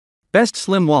Best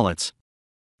Slim Wallets.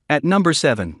 At number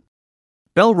 7.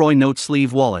 Bellroy Note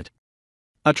Sleeve Wallet.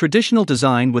 A traditional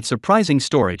design with surprising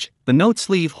storage, the note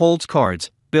sleeve holds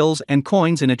cards, bills and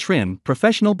coins in a trim,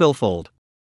 professional billfold.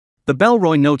 The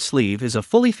Bellroy Note Sleeve is a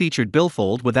fully featured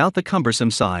billfold without the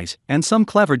cumbersome size and some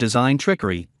clever design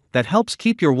trickery that helps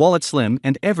keep your wallet slim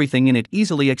and everything in it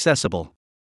easily accessible.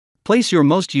 Place your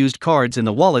most used cards in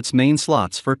the wallet's main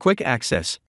slots for quick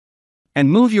access. And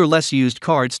move your less used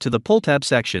cards to the pull-tab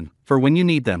section for when you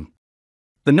need them.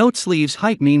 The note sleeve's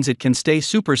height means it can stay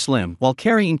super slim while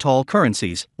carrying tall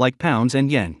currencies like pounds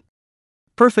and yen.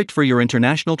 Perfect for your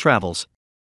international travels.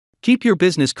 Keep your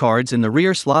business cards in the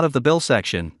rear slot of the bill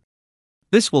section.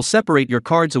 This will separate your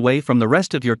cards away from the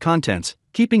rest of your contents,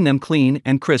 keeping them clean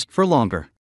and crisp for longer.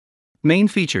 Main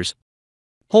features.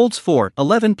 Holds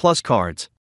 411 plus cards.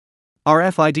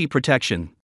 RFID protection.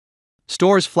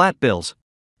 Stores flat bills.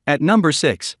 At number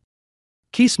 6.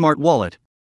 KeySmart Wallet.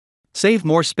 Save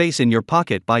more space in your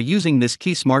pocket by using this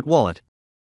KeySmart Wallet.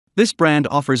 This brand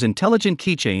offers intelligent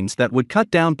keychains that would cut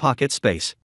down pocket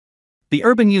space. The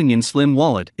Urban Union Slim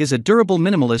Wallet is a durable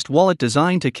minimalist wallet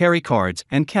designed to carry cards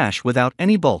and cash without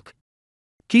any bulk.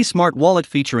 KeySmart Wallet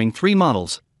featuring 3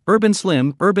 models, Urban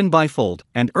Slim, Urban Bifold,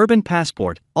 and Urban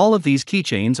Passport. All of these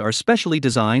keychains are specially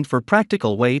designed for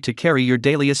practical way to carry your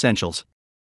daily essentials.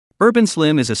 Urban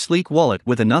Slim is a sleek wallet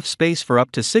with enough space for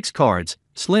up to 6 cards,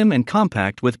 slim and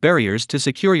compact with barriers to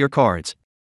secure your cards.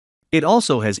 It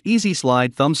also has easy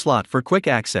slide thumb slot for quick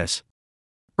access.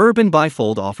 Urban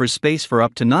Bifold offers space for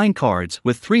up to 9 cards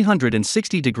with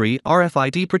 360-degree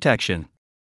RFID protection.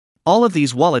 All of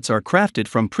these wallets are crafted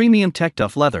from premium tech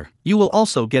tough leather. You will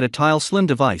also get a tile slim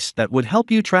device that would help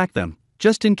you track them,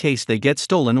 just in case they get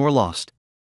stolen or lost.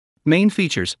 Main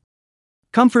features.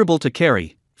 Comfortable to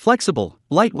carry, flexible,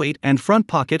 lightweight and front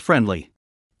pocket friendly.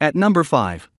 At number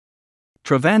 5.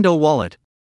 Travando Wallet.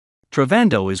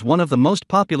 Travando is one of the most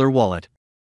popular wallet.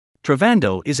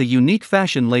 Travando is a unique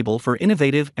fashion label for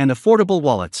innovative and affordable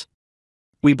wallets.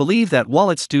 We believe that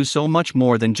wallets do so much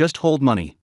more than just hold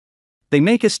money. They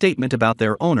make a statement about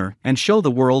their owner and show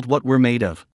the world what we're made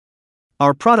of.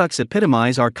 Our products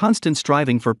epitomize our constant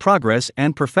striving for progress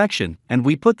and perfection, and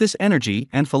we put this energy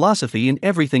and philosophy in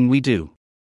everything we do.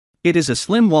 It is a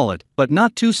slim wallet, but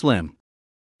not too slim.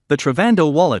 The Travando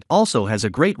Wallet also has a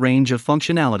great range of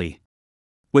functionality.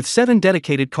 With 7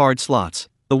 dedicated card slots,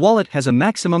 the wallet has a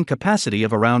maximum capacity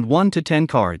of around 1 to 10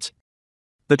 cards.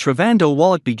 The Travando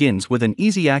Wallet begins with an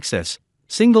easy access,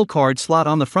 single card slot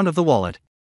on the front of the wallet.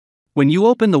 When you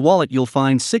open the wallet, you'll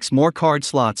find 6 more card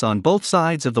slots on both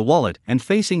sides of the wallet and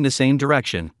facing the same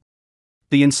direction.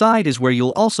 The inside is where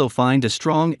you'll also find a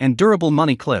strong and durable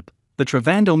money clip. The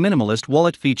Travando Minimalist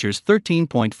Wallet features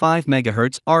 13.5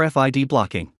 MHz RFID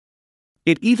blocking.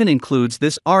 It even includes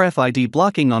this RFID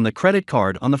blocking on the credit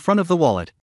card on the front of the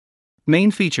wallet.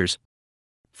 Main features.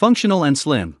 Functional and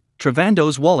slim,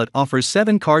 Travando's wallet offers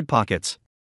 7 card pockets.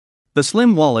 The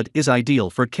slim wallet is ideal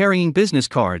for carrying business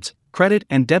cards, credit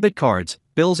and debit cards,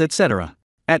 bills, etc.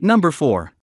 At number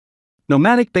 4.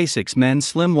 Nomatic Basics Men's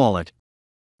Slim Wallet.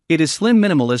 It is slim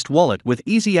minimalist wallet with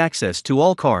easy access to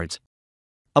all cards.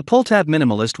 A pull-tab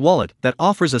minimalist wallet that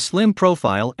offers a slim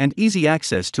profile and easy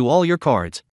access to all your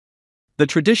cards. The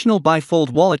traditional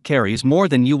bifold wallet carries more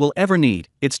than you will ever need.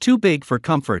 It's too big for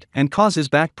comfort and causes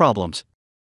back problems.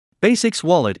 Basics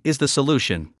Wallet is the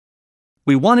solution.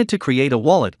 We wanted to create a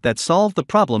wallet that solved the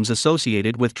problems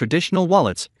associated with traditional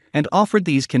wallets and offered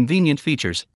these convenient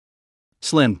features.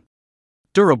 Slim.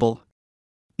 Durable.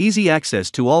 Easy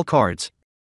access to all cards.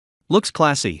 Looks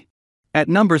classy. At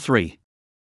number 3.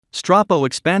 Strapo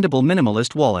Expandable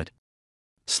Minimalist Wallet.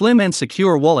 Slim and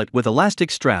secure wallet with elastic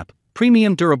strap,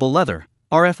 premium durable leather,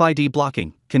 RFID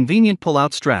blocking, convenient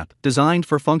pull-out strap, designed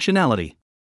for functionality.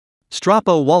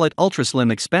 Strapo Wallet Ultra Slim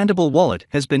Expandable Wallet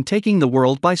has been taking the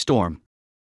world by storm.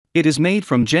 It is made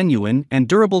from genuine and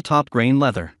durable top-grain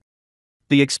leather.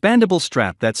 The expandable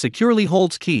strap that securely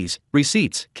holds keys,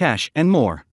 receipts, cash, and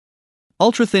more.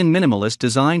 Ultra-thin minimalist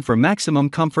design for maximum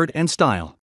comfort and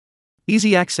style.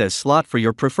 Easy access slot for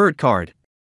your preferred card.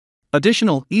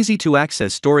 Additional,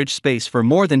 easy-to-access storage space for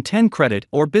more than 10 credit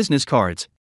or business cards.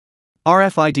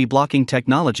 RFID blocking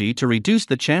technology to reduce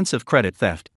the chance of credit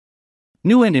theft.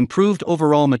 New and improved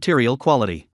overall material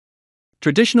quality.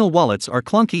 Traditional wallets are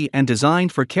clunky and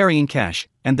designed for carrying cash,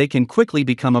 and they can quickly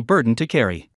become a burden to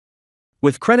carry.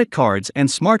 With credit cards and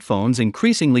smartphones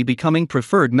increasingly becoming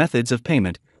preferred methods of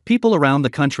payment, people around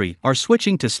the country are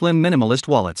switching to slim minimalist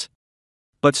wallets.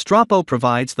 But Strapo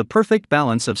provides the perfect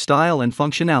balance of style and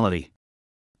functionality.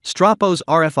 Strapo's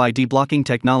RFID blocking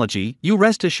technology, you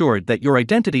rest assured that your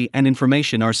identity and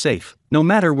information are safe, no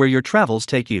matter where your travels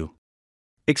take you.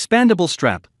 Expandable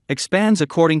strap expands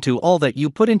according to all that you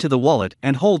put into the wallet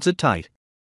and holds it tight.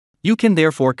 You can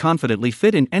therefore confidently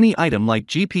fit in any item like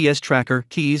GPS tracker,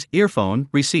 keys, earphone,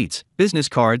 receipts, business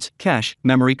cards, cash,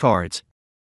 memory cards.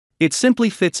 It simply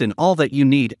fits in all that you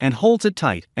need and holds it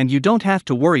tight, and you don't have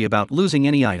to worry about losing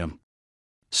any item.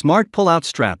 Smart pull-out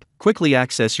strap, quickly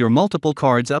access your multiple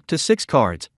cards up to 6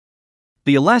 cards.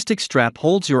 The elastic strap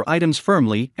holds your items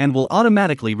firmly and will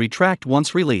automatically retract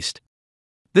once released.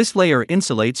 This layer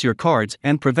insulates your cards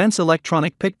and prevents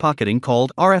electronic pickpocketing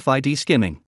called RFID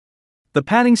skimming. The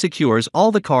padding secures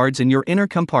all the cards in your inner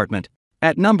compartment.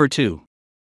 At number 2.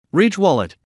 Ridge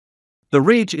Wallet. The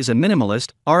Ridge is a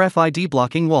minimalist, RFID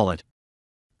blocking wallet.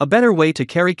 A better way to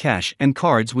carry cash and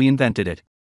cards, we invented it.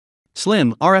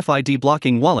 Slim, RFID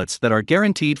blocking wallets that are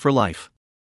guaranteed for life.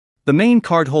 The main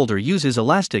card holder uses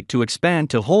elastic to expand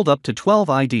to hold up to 12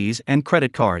 IDs and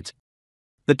credit cards.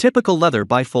 The typical leather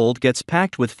bifold gets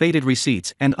packed with faded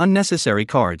receipts and unnecessary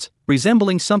cards,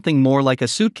 resembling something more like a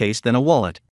suitcase than a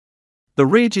wallet. The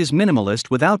Ridge is minimalist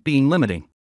without being limiting.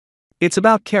 It's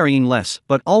about carrying less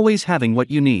but always having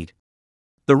what you need.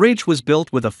 The Ridge was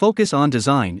built with a focus on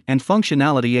design and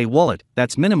functionality, a wallet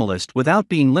that's minimalist without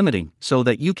being limiting, so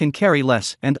that you can carry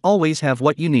less and always have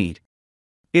what you need.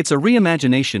 It's a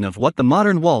reimagination of what the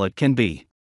modern wallet can be.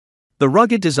 The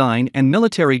rugged design and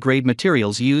military-grade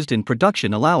materials used in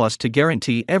production allow us to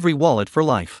guarantee every wallet for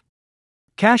life.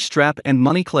 Cash strap and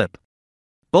money clip.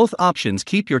 Both options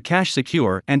keep your cash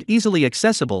secure and easily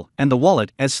accessible, and the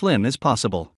wallet as slim as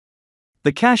possible.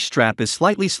 The cash strap is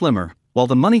slightly slimmer, while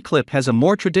the money clip has a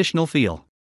more traditional feel.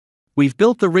 We've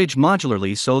built the Ridge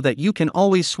modularly so that you can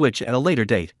always switch at a later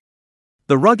date.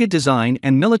 The rugged design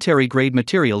and military-grade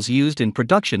materials used in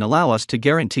production allow us to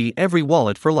guarantee every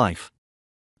wallet for life.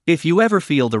 If you ever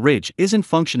feel the Ridge isn't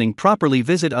functioning properly,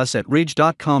 visit us at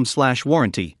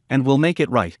ridge.com/warranty and we'll make it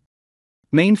right.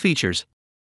 Main features.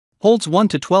 Holds 1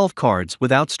 to 12 cards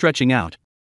without stretching out.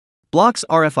 Blocks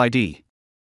RFID.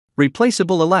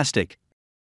 Replaceable elastic.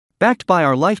 Backed by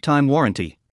our lifetime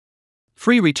warranty.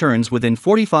 Free returns within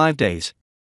 45 days.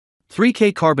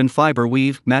 3K carbon fiber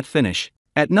weave matte finish.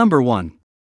 At number 1.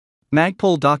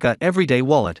 Magpul Daka Everyday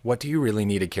Wallet. What do you really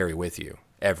need to carry with you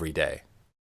every day?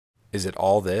 Is it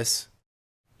all this?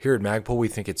 Here at Magpul, we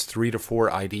think it's 3 to 4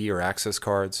 ID or access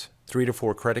cards, 3 to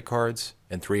 4 credit cards,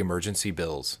 and 3 emergency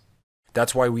bills.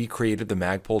 That's why we created the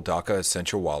Magpul Daka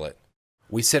Essential Wallet.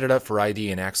 We set it up for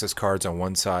ID and access cards on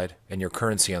one side and your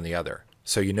currency on the other,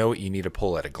 so you know what you need to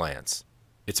pull at a glance.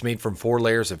 It's made from 4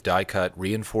 layers of die-cut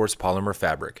reinforced polymer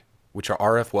fabric, which are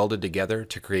RF welded together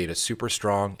to create a super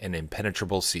strong and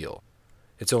impenetrable seal.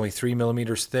 It's only 3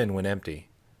 millimeters thin when empty.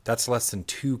 That's less than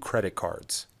 2 credit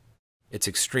cards. It's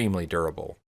extremely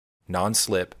durable,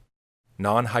 non-slip,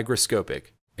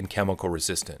 non-hygroscopic, and chemical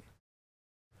resistant.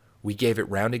 We gave it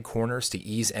rounded corners to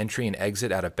ease entry and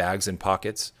exit out of bags and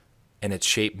pockets, and its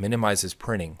shape minimizes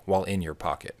printing while in your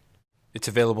pocket. It's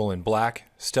available in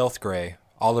black, stealth gray,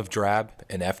 olive drab,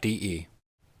 and FDE,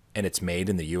 and it's made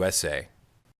in the USA.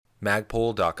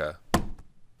 Magpul Daka.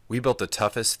 We built the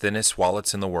toughest, thinnest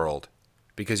wallets in the world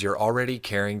because you're already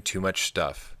carrying too much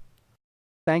stuff.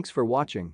 Thanks for watching.